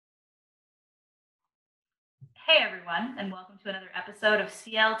Hey everyone, and welcome to another episode of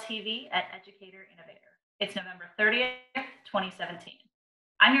CLTV at Educator Innovator. It's November 30th, 2017.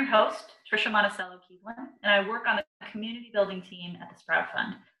 I'm your host, Trisha Monticello Keeblin, and I work on the community building team at the Sprout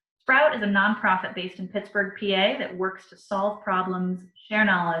Fund. Sprout is a nonprofit based in Pittsburgh, PA that works to solve problems, share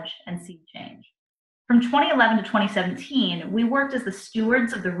knowledge, and seed change. From 2011 to 2017, we worked as the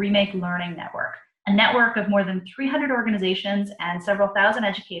stewards of the Remake Learning Network, a network of more than 300 organizations and several thousand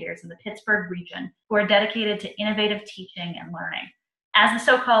educators in the Pittsburgh region who are dedicated to innovative teaching and learning. As the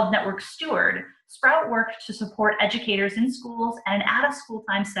so-called network steward, Sprout worked to support educators in schools and in out-of-school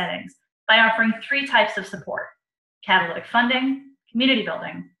time settings by offering three types of support: catalytic funding, community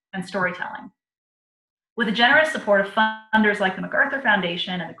building, and storytelling. With the generous support of funders like the MacArthur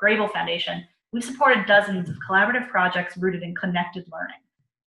Foundation and the Grable Foundation, we've supported dozens of collaborative projects rooted in connected learning.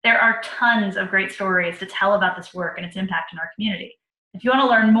 There are tons of great stories to tell about this work and its impact in our community. If you want to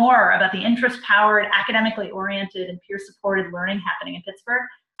learn more about the interest-powered, academically oriented, and peer-supported learning happening in Pittsburgh,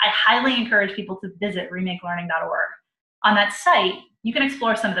 I highly encourage people to visit remakelearning.org. On that site, you can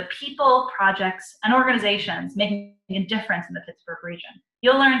explore some of the people, projects, and organizations making a difference in the Pittsburgh region.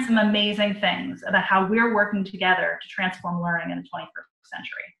 You'll learn some amazing things about how we're working together to transform learning in the 21st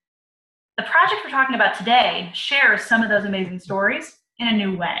century. The project we're talking about today shares some of those amazing stories in a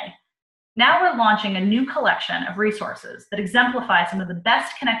new way. Now we're launching a new collection of resources that exemplify some of the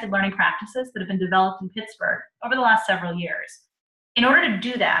best connected learning practices that have been developed in Pittsburgh over the last several years. In order to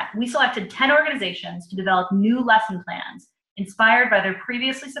do that, we selected 10 organizations to develop new lesson plans inspired by their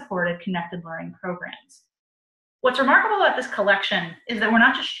previously supported connected learning programs. What's remarkable about this collection is that we're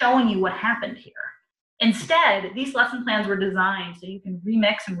not just showing you what happened here. Instead, these lesson plans were designed so you can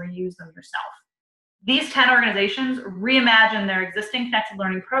remix and reuse them yourself. These 10 organizations reimagine their existing connected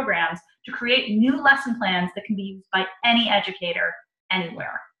learning programs to create new lesson plans that can be used by any educator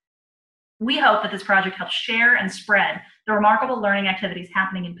anywhere. We hope that this project helps share and spread the remarkable learning activities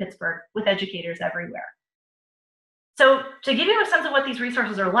happening in Pittsburgh with educators everywhere. So to give you a sense of what these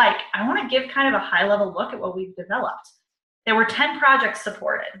resources are like, I want to give kind of a high-level look at what we've developed. There were 10 projects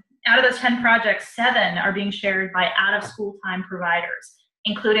supported. Out of those 10 projects, 7 are being shared by out-of-school time providers,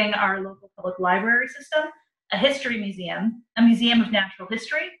 including our local public library system, a history museum, a museum of natural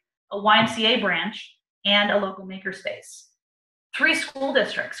history, a YMCA branch, and a local makerspace. 3 school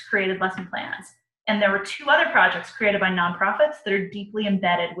districts created lesson plans, and there were 2 other projects created by nonprofits that are deeply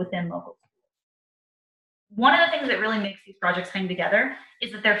embedded within local schools. One of the things that really makes these projects hang together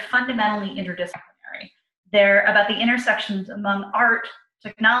is that they're fundamentally interdisciplinary. They're about the intersections among art,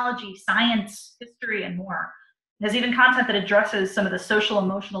 technology, science, history, and more. There's even content that addresses some of the social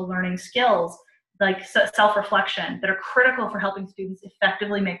emotional learning skills like self-reflection that are critical for helping students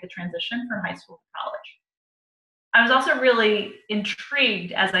effectively make the transition from high school to college. I was also really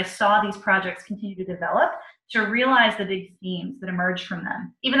intrigued as I saw these projects continue to develop to realize the big themes that emerged from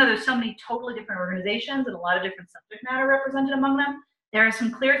them. Even though there's so many totally different organizations and a lot of different subject matter represented among them, there are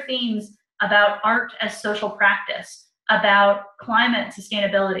some clear themes about art as social practice, about climate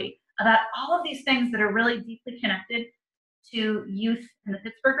sustainability, about all of these things that are really deeply connected to youth in the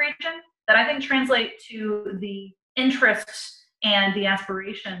Pittsburgh region that I think translate to the interests and the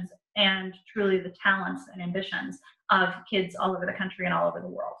aspirations and truly the talents and ambitions of kids all over the country and all over the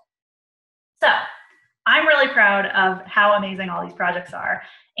world. So I'm really proud of how amazing all these projects are.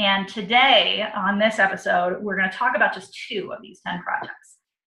 And today on this episode, we're going to talk about just 2 of these 10 projects.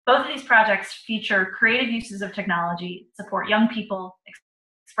 Both of these projects feature creative uses of technology to support young people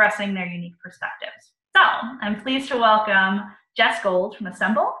expressing their unique perspectives. So I'm pleased to welcome Jess Gold from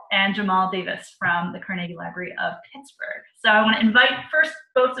Assemble and Jamal Davis from the Carnegie Library of Pittsburgh. So I want to invite first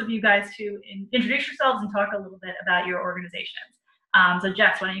both of you guys to introduce yourselves and talk a little bit about your organizations. So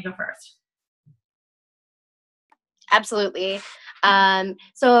Jess, why don't you go first? Absolutely.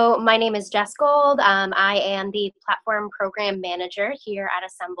 So my name is Jess Gold. I am the platform program manager here at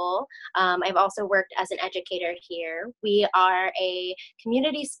Assemble. I've also worked as an educator here. We are a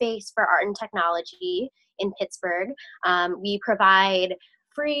community space for art and technology in Pittsburgh. We provide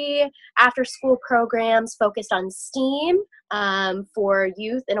free after-school programs focused on STEAM for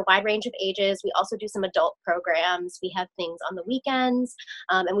youth in a wide range of ages. We also do some adult programs. We have things on the weekends,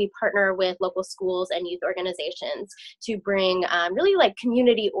 and we partner with local schools and youth organizations to bring really like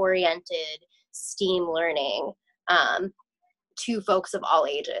community-oriented STEAM learning to folks of all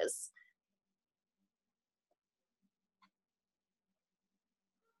ages.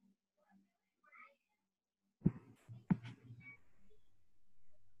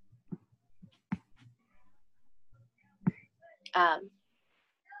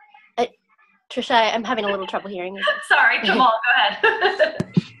 Trisha, I'm having a little trouble hearing you. Sorry, Jamal, go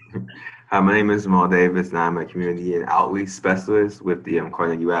ahead. Hi, my name is Jamal Davis, and I'm a community and outreach specialist with the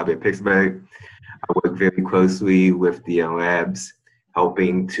Carnegie Lab in Pittsburgh. I work very closely with the labs,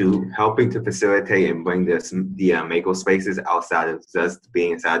 helping to facilitate and bring the maker spaces outside of just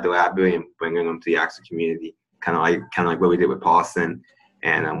being inside the library and bringing them to the actual community, kind of like what we did with Paulson,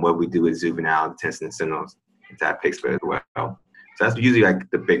 and what we do with juvenile detention centers inside Pittsburgh as well. So that's usually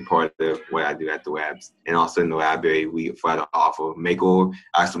like the big part of what I do at the labs. And also in the library, we try to offer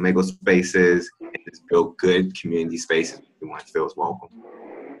actual maker spaces and just build good community spaces everyone feels welcome.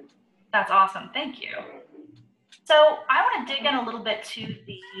 That's awesome. Thank you. So I want to dig in a little bit to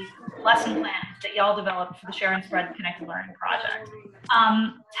the lesson plans that y'all developed for the Share and Spread Connected Learning project.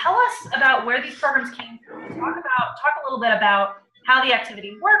 Tell us about where these programs came from. Talk a little bit about how the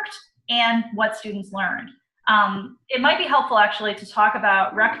activity worked and what students learned. It might be helpful actually to talk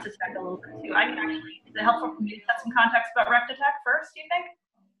about Rec2Tech a little bit too. Is it helpful for me to set some context about Rec2Tech first, do you think?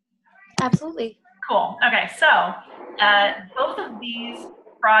 Absolutely. Cool. Okay, so both of these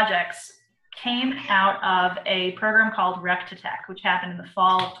projects came out of a program called Rec2Tech, which happened in the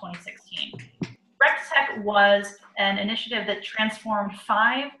fall of 2016. Rec2Tech was an initiative that transformed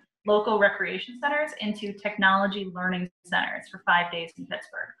 5 local recreation centers into technology learning centers for 5 days in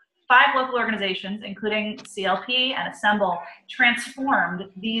Pittsburgh. 5 local organizations, including CLP and Assemble, transformed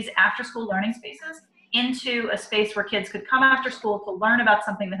these after-school learning spaces into a space where kids could come after school to learn about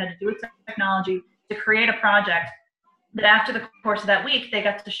something that had to do with technology, to create a project that after the course of that week, they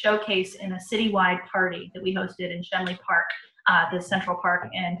got to showcase in a citywide party that we hosted in Schenley Park, the Central Park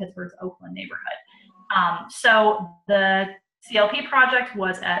in Pittsburgh's Oakland neighborhood. So the CLP project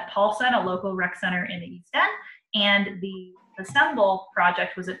was at Paulson, a local rec center in the East End, and the Assemble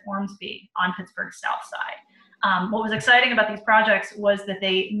project was at Ormsby on Pittsburgh's South Side. What was exciting about these projects was that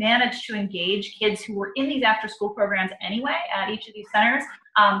they managed to engage kids who were in these after-school programs anyway at each of these centers,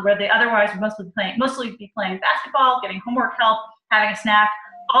 where they otherwise would mostly be playing basketball, getting homework help, having a snack.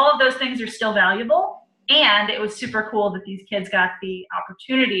 All of those things are still valuable, and it was super cool that these kids got the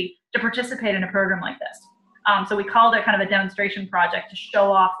opportunity to participate in a program like this. So we called it kind of a demonstration project to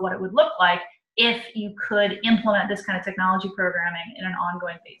show off what it would look like if you could implement this kind of technology programming in an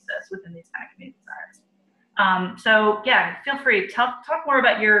ongoing basis within these kind of community centers. So yeah, feel free, talk more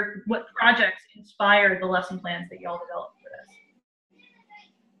about what projects inspired the lesson plans that you all developed for this.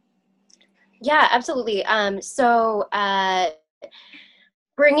 Yeah, absolutely.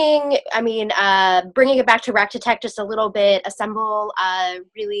 Bringing it back to Rec2Tech just a little bit, Assemble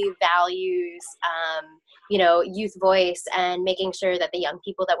really values, youth voice and making sure that the young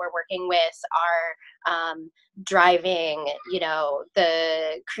people that we're working with are driving,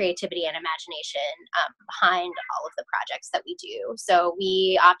 the creativity and imagination behind all of the projects that we do. So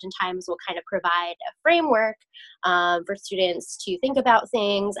we oftentimes will kind of provide a framework for students to think about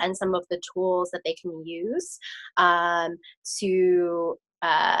things and some of the tools that they can use to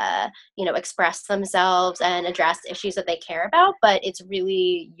express themselves and address issues that they care about, but it's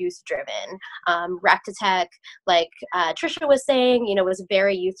really youth driven. Rec2Tech, like Trisha was saying, was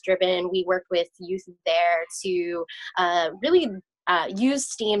very youth driven. We worked with youth there to really use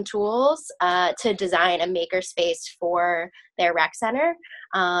STEAM tools to design a makerspace for their rec center.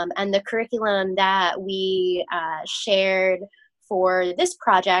 And the curriculum that we shared for this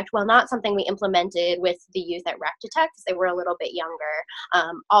project, while not something we implemented with the youth at Rec2Tech because they were a little bit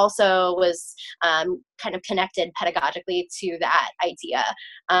younger, also was kind of connected pedagogically to that idea.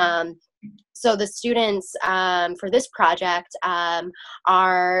 So the students for this project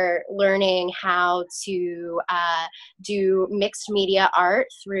are learning how to do mixed media art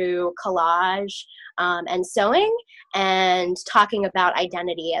through collage and sewing, and talking about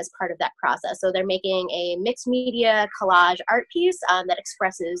identity as part of that process. So they're making a mixed media collage art piece that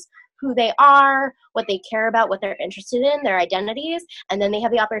expresses who they are, what they care about, what they're interested in, their identities, and then they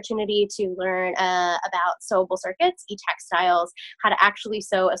have the opportunity to learn about sewable circuits, e-textiles, how to actually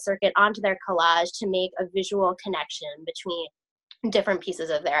sew a circuit onto their collage to make a visual connection between different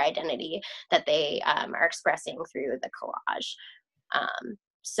pieces of their identity that they are expressing through the collage.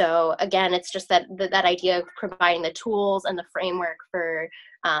 So again, it's just that idea of providing the tools and the framework for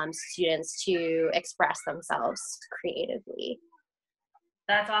students to express themselves creatively.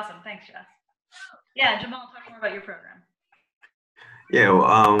 That's awesome. Thanks, Jess. Yeah, Jamal, talk more about your program. Yeah,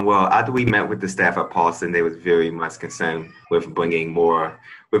 well, after we met with the staff at Paulson, they was very much concerned with bringing more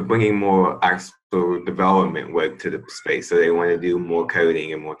actual development work to the space. So they want to do more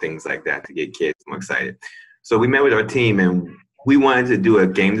coding and more things like that to get kids more excited. So we met with our team, and we wanted to do a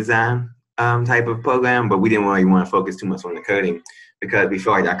game design type of program, but we didn't really want to focus too much on the coding. because we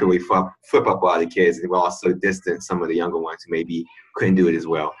felt like that could really flip up a lot of kids. And we also distance some of the younger ones who maybe couldn't do it as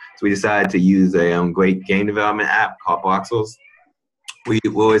well. So we decided to use a great game development app called Voxels.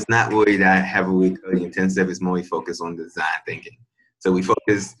 Well, it's not really that heavily coding intensive. It's more focused on design thinking. So we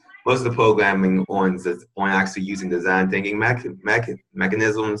focus most of the programming on actually using design thinking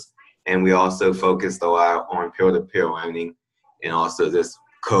mechanisms, and we also focused a lot on peer-to-peer learning, and also this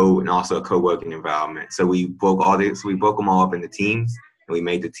code and also a co-working environment. So we broke them all up into teams, and we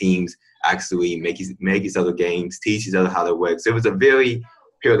made the teams actually make each other games, teach each other how to work. So it was a very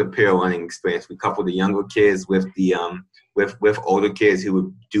peer-to-peer learning experience. We coupled the younger kids with the with older kids who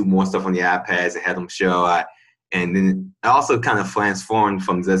would do more stuff on the iPads and had them share a lot. And then it also kind of transformed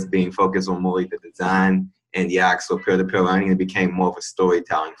from just being focused on more the design and the actual peer-to-peer learning. It became more of a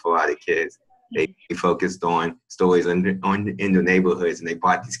storytelling for a lot of kids. They focused on stories in the neighborhoods, and they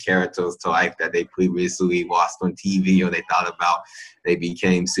brought these characters to life that they previously watched on TV or they thought about. They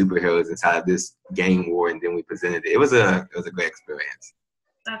became superheroes inside of this game world, and then we presented it. It was a great experience.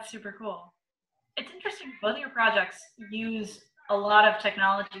 That's super cool. It's interesting. Both of your projects use a lot of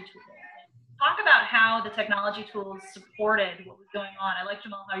technology tools. Talk about how the technology tools supported what was going on. I like,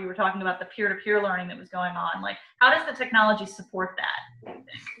 Jamal, how you were talking about the peer-to-peer learning that was going on. Like, how does the technology support that?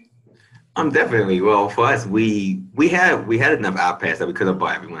 Definitely. Well, for us, we had enough iPads that we could have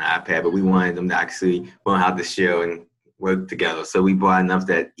bought everyone an iPad, but we wanted them to actually learn how to share and work together. So we bought enough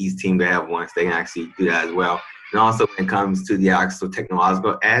that each team to have one, so they can actually do that as well. And also, when it comes to the actual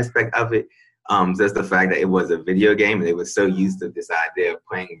technological aspect of it, just the fact that it was a video game, and they were so used to this idea of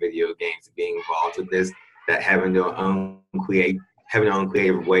playing video games and being involved with this, that having their own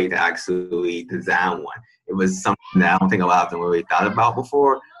creative way to actually design one. It was something that I don't think a lot of them really thought about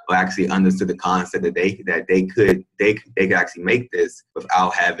before, or actually understood the concept that they could actually make this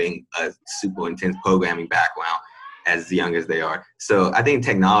without having a super intense programming background as young as they are. So I think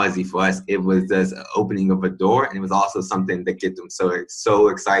technology for us, it was just an opening of a door, and it was also something that get them so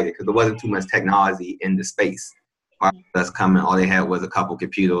excited because there wasn't too much technology in the space. That's coming, all they had was a couple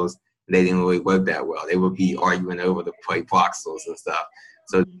computers. They didn't really work that well. They would be arguing over the play voxels and stuff.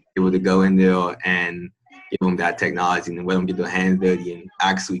 So able to go in there and give them that technology and let them get their hands dirty and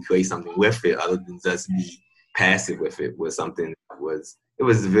actually create something with it, other than just be passive with it, was something that was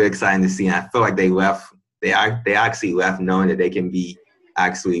very exciting to see. And I feel like they actually left knowing that they can be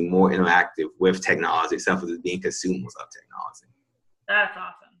actually more interactive with technology, except for just being consumers of technology. That's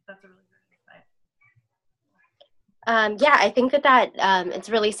awesome. That's a really great insight. Yeah, I think that it's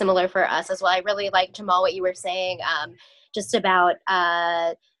really similar for us as well. I really like, Jamal, what you were saying, just about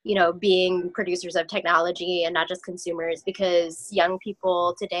being producers of technology and not just consumers, because young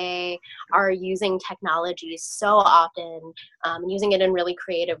people today are using technology so often, using it in really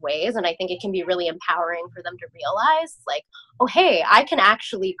creative ways. And I think it can be really empowering for them to realize, like, oh, hey, I can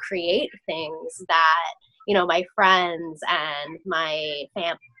actually create things that, my friends and my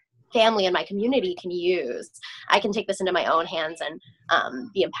family and my community can use. I can take this into my own hands and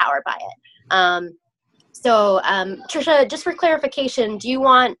be empowered by it. So, Trisha, just for clarification, do you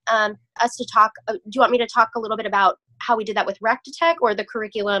want do you want me to talk a little bit about how we did that with Rectitech, or the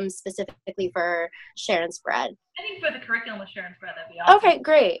curriculum specifically for Share and Spread? I think for the curriculum with Share and Spread, that'd be awesome. Okay,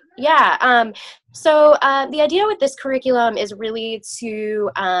 great. Yeah. So the idea with this curriculum is really to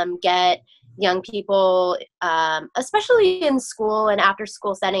get young people, especially in school and after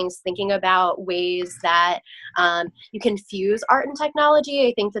school settings, thinking about ways that you can fuse art and technology.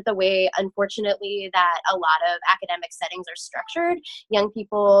 I think that the way, unfortunately, that a lot of academic settings are structured, young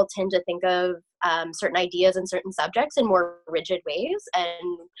people tend to think of certain ideas and certain subjects in more rigid ways.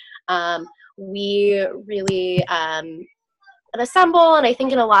 And we really at Assemble, and I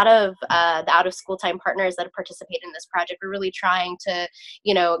think in a lot of the out-of-school time partners that have participated in this project, we're really trying to,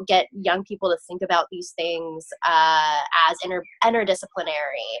 get young people to think about these things as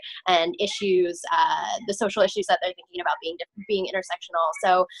interdisciplinary and issues, the social issues that they're thinking about being intersectional.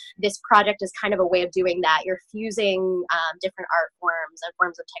 So this project is kind of a way of doing that. You're fusing different art forms and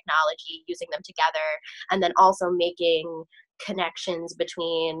forms of technology, using them together, and then also making connections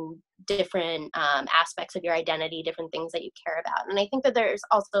between different aspects of your identity, different things that you care about. And I think that there's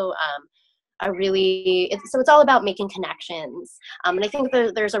also it's all about making connections. And I think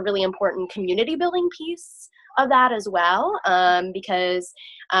that there's a really important community building piece of that as well, because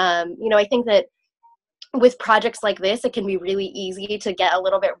I think that with projects like this, it can be really easy to get a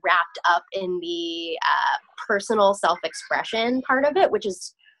little bit wrapped up in the personal self-expression part of it, which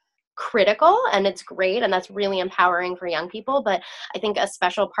is critical and it's great, and that's really empowering for young people. But I think a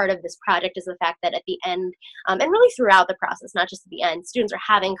special part of this project is the fact that at the end, and really throughout the process, not just at the end, students are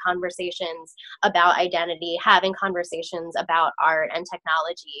having conversations about identity, having conversations about art and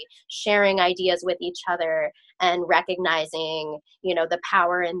technology, sharing ideas with each other, and recognizing, you know, the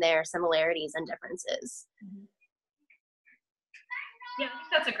power in their similarities and differences. Yeah, I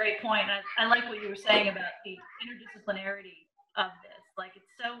think that's a great point. I like what you were saying about the interdisciplinarity of this. Like, it's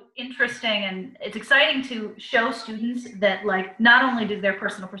so interesting and it's exciting to show students that, like, not only does their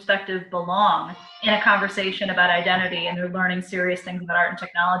personal perspective belong in a conversation about identity and they're learning serious things about art and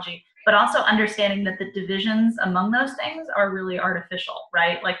technology, but also understanding that the divisions among those things are really artificial,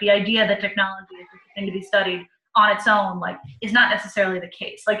 right? Like, the idea that technology is just a thing to be studied on its own, like, is not necessarily the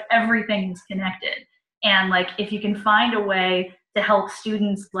case. Like, everything is connected. And, like, if you can find a way to help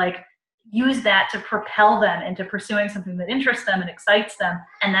students, like, use that to propel them into pursuing something that interests them and excites them,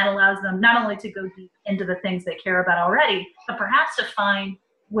 and that allows them not only to go deep into the things they care about already, but perhaps to find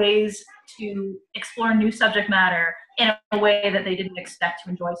ways to explore new subject matter in a way that they didn't expect to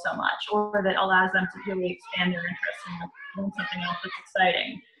enjoy so much, or that allows them to really expand their interests and learn something else that's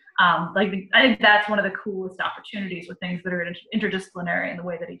exciting. I think that's one of the coolest opportunities with things that are interdisciplinary in the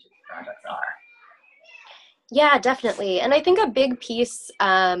way that each of these projects are. Yeah, definitely. And I think a big piece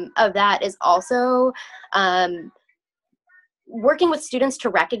of that is also working with students to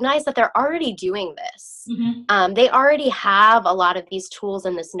recognize that they're already doing this. Mm-hmm. They already have a lot of these tools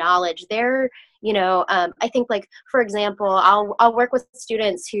and this knowledge. They're, you know, I think, like, for example, I'll work with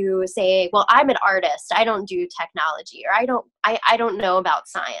students who say, well, I'm an artist, I don't do technology, or I don't know about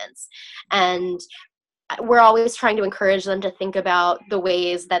science. And we're always trying to encourage them to think about the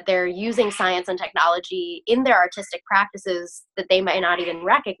ways that they're using science and technology in their artistic practices that they might not even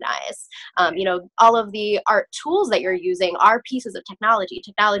recognize. You know, all of the art tools that you're using are pieces of technology.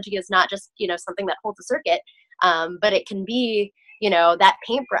 Technology is not just, you know, something that holds a circuit, but it can be, you know, that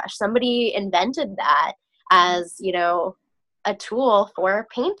paintbrush. Somebody invented that as, you know, a tool for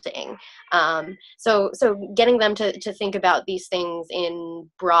painting. So getting them to think about these things in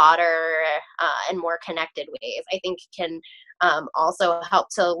broader and more connected ways, I think, can also help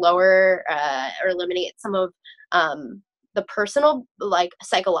to lower or eliminate some of the personal, like,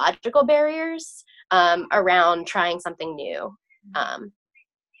 psychological barriers around trying something new.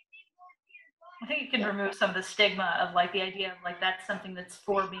 I think it can remove some of the stigma of, like, the idea of, like, that's something that's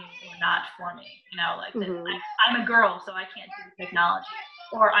for me or not for me. You know, like, mm-hmm. I'm a girl, so I can't do technology,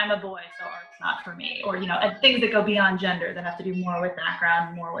 or I'm a boy, so art's not for me, or, you know, and things that go beyond gender that have to do more with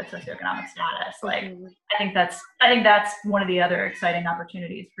background, more with socioeconomic status. Like, mm-hmm. I think that's one of the other exciting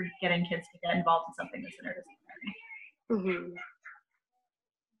opportunities for getting kids to get involved in something that's interdisciplinary. Mm-hmm.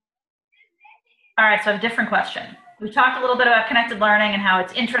 All right, so I have a different question. We've talked a little bit about connected learning and how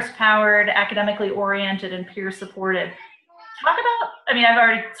it's interest-powered, academically oriented, and peer-supported. Talk about, I mean, I've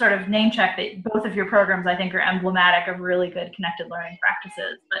already sort of name-checked that both of your programs, I think, are emblematic of really good connected learning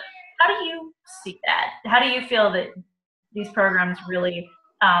practices. But how do you see that? How do you feel that these programs really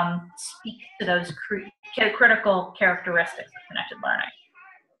speak to those critical characteristics of connected learning?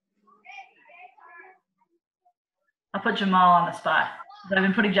 I'll put Jamal on the spot. I've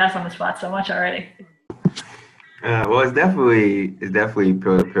been putting Jess on the spot so much already. Well, it's definitely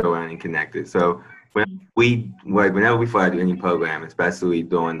peer-to-peer learning connected. So whenever we started any program, especially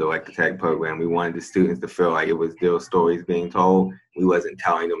during the tech program, we wanted the students to feel like it was their stories being told. We wasn't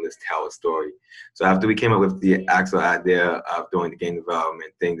telling them to tell a story. So after we came up with the actual idea of doing the game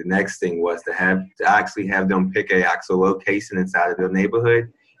development thing, the next thing was to actually have them pick a actual location inside of their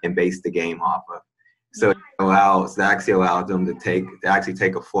neighborhood and base the game off of. So it actually allows them to take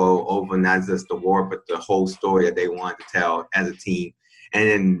a flow over not just the war, but the whole story that they wanted to tell as a team. And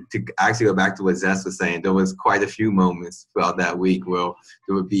then to actually go back to what Zess was saying, there was quite a few moments throughout that week where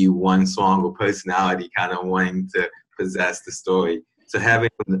there would be one song or personality kind of wanting to possess the story. So having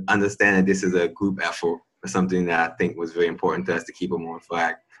them understand that this is a group effort was something that I think was very important to us to keep them on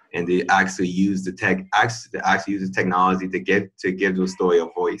track. And to actually use the technology to give the story a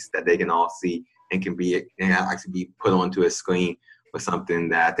voice that they can all see and can actually be put onto a screen was something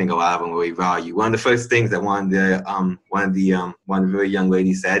that I think a lot of them really value. One of the first things that one of the very young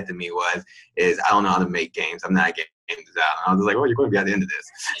ladies said to me is I don't know how to make games. I'm not a game designer. I was like, well, you're going to be at the end of this.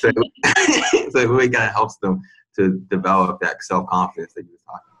 So it really kind of helps them to develop that self-confidence that you were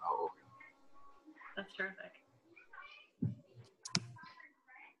talking about. That's terrific.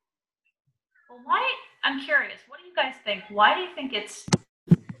 Well, I'm curious, what do you guys think? Why do you think it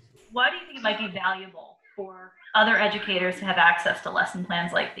might be valuable for other educators to have access to lesson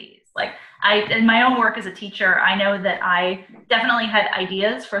plans like these? Like in my own work as a teacher, I know that I definitely had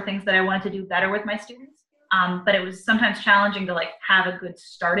ideas for things that I wanted to do better with my students. But it was sometimes challenging to like have a good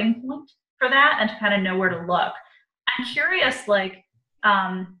starting point for that and to kind of know where to look. I'm curious, like,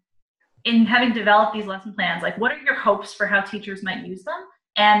 in having developed these lesson plans, like what are your hopes for how teachers might use them?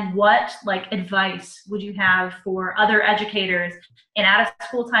 And what like advice would you have for other educators in out of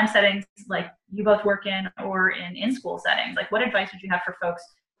school time settings like you both work in or in school settings? Like what advice would you have for folks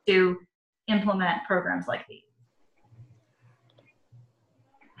to implement programs like these?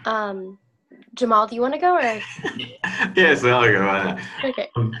 Jamal, do you want to go or? Yes, I'll go. Okay.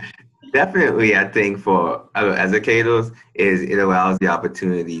 Definitely, I think for other educators is it allows the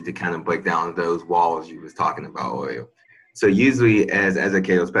opportunity to kind of break down those walls you was talking about earlier. So usually as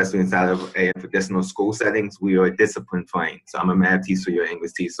educators, especially inside of a traditional school settings, we are discipline trained. So I'm a math teacher, you're an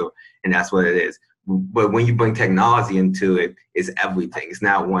English teacher, and that's what it is. But when you bring technology into it, it's everything. It's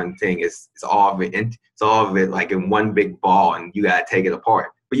not one thing. It's all of it. It's all of it like in one big ball, and you gotta take it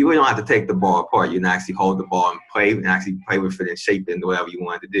apart. But you really don't have to take the ball apart. You can actually hold the ball and actually play with it and shape it into whatever you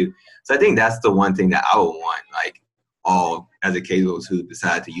want to do. So I think that's the one thing that I would want, like all educators who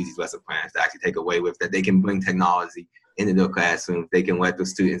decide to use these lesson plans to actually take away with, that they can bring technology into their classrooms. They can let the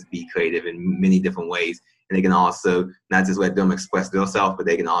students be creative in many different ways. And they can also not just let them express themselves, but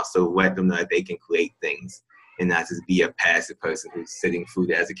they can also let them know that they can create things and not just be a passive person who's sitting through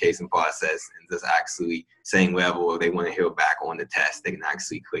the education process and just actually saying whatever they want to hear back on the test. They can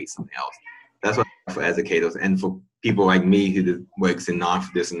actually create something else. That's what for educators and for people like me who works in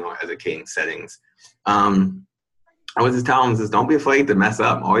non-traditional educating settings. I would just tell them, just don't be afraid to mess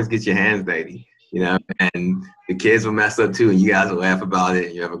up. Always get your hands dirty, you know, and the kids will mess up too, and you guys will laugh about it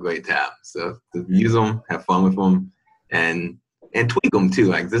and you have a great time. So just use them, have fun with them, and tweak them too.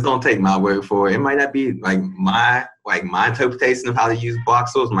 Like, just don't take my word for it. It might not be like my interpretation of how to use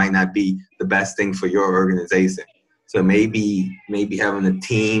Voxels might not be the best thing for your organization. So maybe having a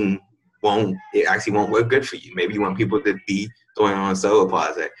team won't work good for you. Maybe you want people to be going on a solo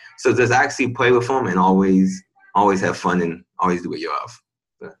project. So just actually play with them and always have fun and always do what you love.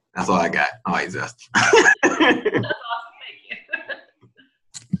 So that's all I got. All right, Zest. That's awesome. Thank you.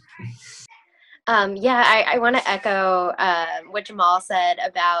 Yeah, I want to echo what Jamal said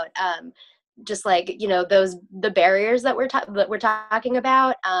about just like, you know, the barriers that we're talking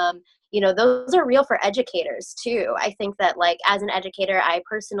about. You know, those are real for educators too. I think that like as an educator, I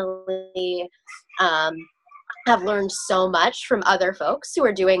personally have learned so much from other folks who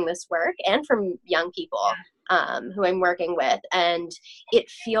are doing this work and from young people who I'm working with. And it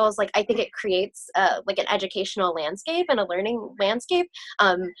feels like, I think it creates like an educational landscape and a learning landscape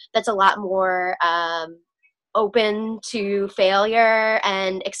that's a lot more open to failure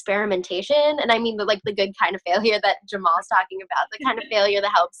and experimentation. And I mean the good kind of failure that Jamal's talking about, the kind of failure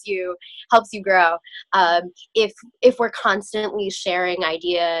that helps you grow. If we're constantly sharing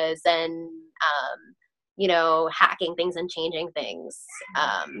ideas and you know, hacking things and changing things,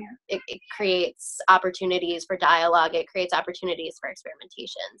 it creates opportunities for dialogue. It creates opportunities for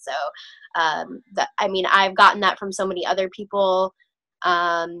experimentation. So I mean, I've gotten that from so many other people.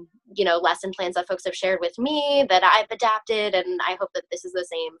 You know, lesson plans that folks have shared with me that I've adapted, and I hope that this is the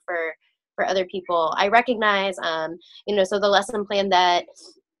same for other people. I recognize, you know, so the lesson plan that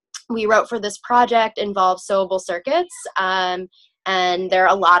we wrote for this project involves sewable circuits, and there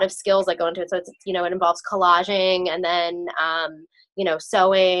are a lot of skills that go into it. So it's, you know, it involves collaging and then, you know,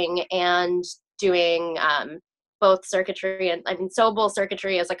 sewing and doing both circuitry and, I mean, sewable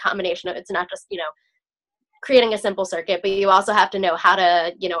circuitry is a combination of, it's not just, you know, creating a simple circuit, but you also have to know how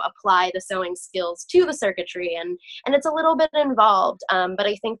to, you know, apply the sewing skills to the circuitry, and it's a little bit involved. But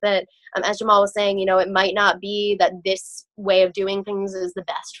I think that, as Jamal was saying, you know, it might not be that this way of doing things is the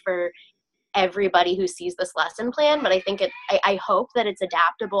best for everybody who sees this lesson plan, but I think I hope that it's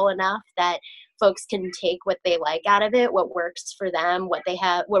adaptable enough that folks can take what they like out of it, what works for them, what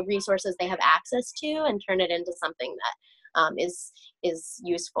resources they have access to, and turn it into something that is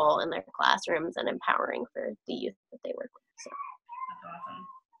useful in their classrooms and empowering for the youth that they work with. So. That's awesome.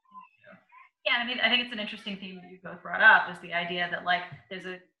 Yeah, I mean, I think it's an interesting theme that you both brought up, is the idea that like there's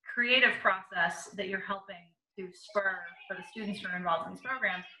a creative process that you're helping to spur for the students who are involved in these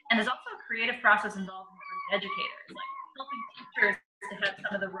programs, and there's also a creative process involved for the educators, like helping teachers to have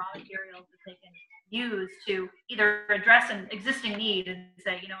some of the raw materials that they can use to either address an existing need and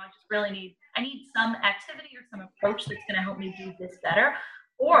say, you know, I need some activity or some approach that's going to help me do this better,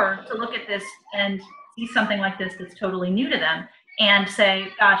 or to look at this and see something like this that's totally new to them and say,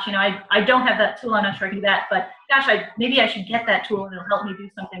 gosh, you know, I don't have that tool, I'm not sure I can do that, but gosh, maybe I should get that tool and it'll help me do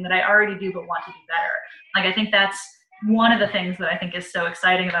something that I already do but want to do better. Like, I think that's one of the things that I think is so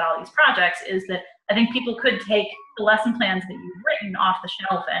exciting about all these projects is that I think people could take the lesson plans that you've written off the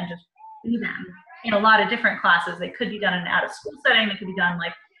shelf and just do them in a lot of different classes. They could be done in an out-of-school setting. They could be done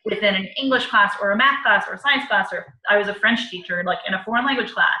like within an English class or a math class or a science class, or I was a French teacher, like in a foreign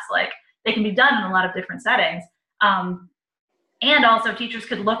language class. Like they can be done in a lot of different settings. And also teachers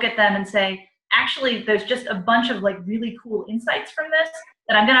could look at them and say, actually, there's just a bunch of like really cool insights from this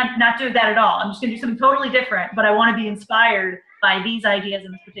that I'm gonna not do that at all. I'm just gonna do something totally different, but I wanna be inspired by these ideas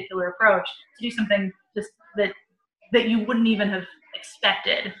and this particular approach to do something just that you wouldn't even have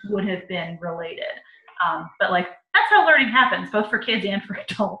expected would have been related. But like, that's how learning happens, both for kids and for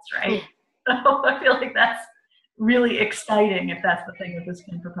adults, right? So I feel like that's really exciting if that's the thing that this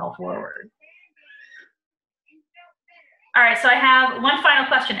can propel forward. All right, so I have one final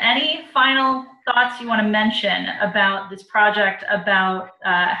question. Any final thoughts you want to mention about this project, about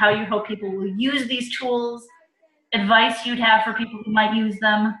how you hope people will use these tools, advice you'd have for people who might use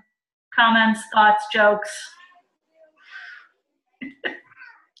them, comments, thoughts, jokes? Anything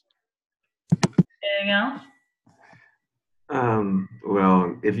else?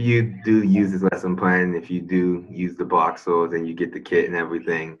 Well, if you do use this lesson plan, if you do use the Voxels and you get the kit and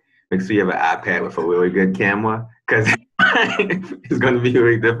everything, make sure you have an iPad with a really good camera, because it's going to be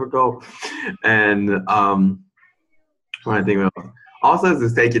really difficult. And one thing also is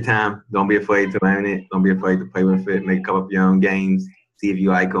just take your time. Don't be afraid to learn it. Don't be afraid to play with it. Make a couple of your own games. See if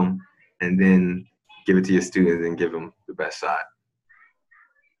you like them, and then give it to your students and give them the best shot.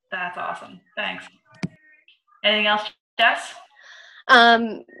 That's awesome. Thanks. Anything else, Jess?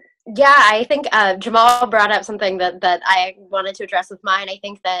 Yeah, I think Jamal brought up something that I wanted to address with mine. I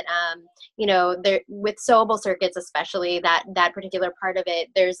think that you know, there with sewable circuits, especially that particular part of it,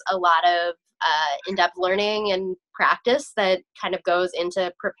 there's a lot of in-depth learning and practice that kind of goes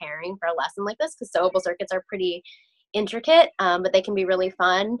into preparing for a lesson like this, because sewable circuits are pretty intricate, but they can be really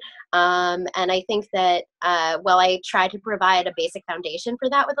fun. And I think that while I try to provide a basic foundation for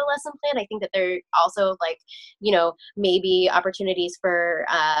that with a lesson plan, I think that there are also, like, you know, maybe opportunities for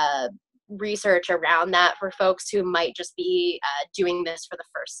research around that for folks who might just be doing this for the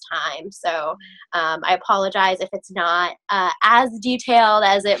first time. So I apologize if it's not as detailed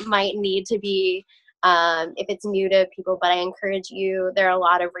as it might need to be if it's new to people, but I encourage you, there are a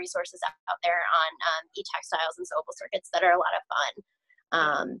lot of resources out there on e-textiles and sewable circuits that are a lot of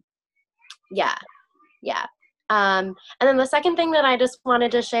fun. Yeah. And then the second thing that I just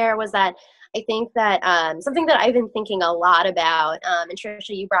wanted to share was that I think that something that I've been thinking a lot about, and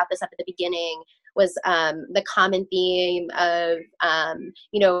Trisha, you brought this up at the beginning, was the common theme of,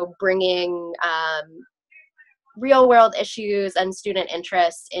 you know, bringing real world issues and student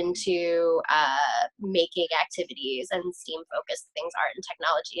interests into making activities and STEAM focused things, art and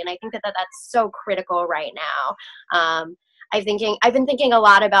technology. And I think that that's so critical right now. I've been thinking a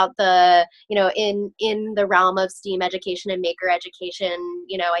lot about the, you know, in the realm of STEAM education and maker education,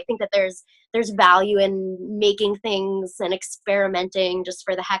 you know, I think that there's value in making things and experimenting just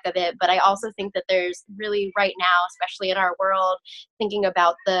for the heck of it. But I also think that there's really right now, especially in our world, thinking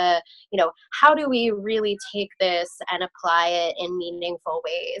about the, you know, how do we really take this and apply it in meaningful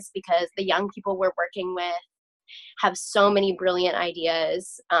ways? Because the young people we're working with have so many brilliant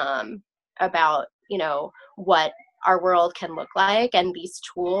ideas about, you know, what our world can look like, and these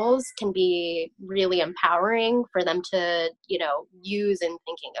tools can be really empowering for them to, you know, use in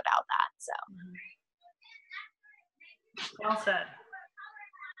thinking about that. So well said.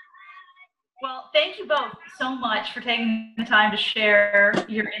 Well, thank you both so much for taking the time to share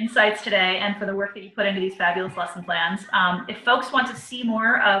your insights today and for the work that you put into these fabulous lesson plans. If folks want to see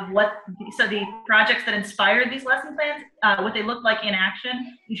more of the projects that inspired these lesson plans, what they look like in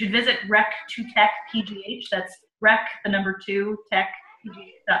action, you should visit Rec2Tech PGH. That's rec, the number 2,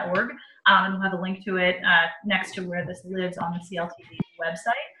 techpgh.org. And we'll have a link to it next to where this lives on the CLTV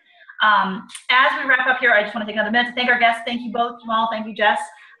website. As we wrap up here, I just want to take another minute to thank our guests. Thank you both, Jamal. Thank you, Jess.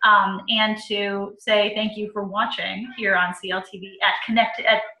 And to say thank you for watching here on CLTV at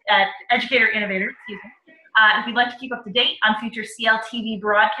Educator Innovator. Excuse me. If you'd like to keep up to date on future CLTV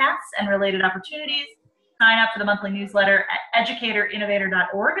broadcasts and related opportunities, sign up for the monthly newsletter at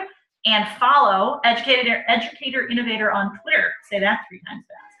educatorinnovator.org and follow Educator Innovator on Twitter. Say that 3 times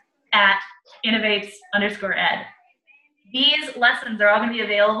fast. At innovates_ed. These lessons are all going to be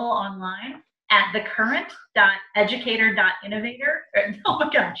available online at thecurrent.educator.innovator. Oh my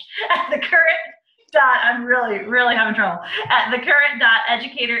gosh, at thecurrent. I'm really having trouble. At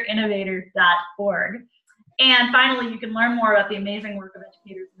thecurrent.educatorinnovator.org. And finally, you can learn more about the amazing work of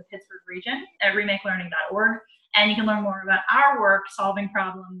educators in the Pittsburgh region at remakelearning.org. And you can learn more about our work solving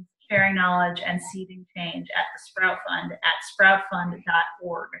problems, sharing knowledge, and seeding change at the Sprout Fund at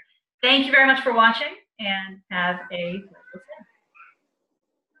sproutfund.org. Thank you very much for watching, and have a wonderful day.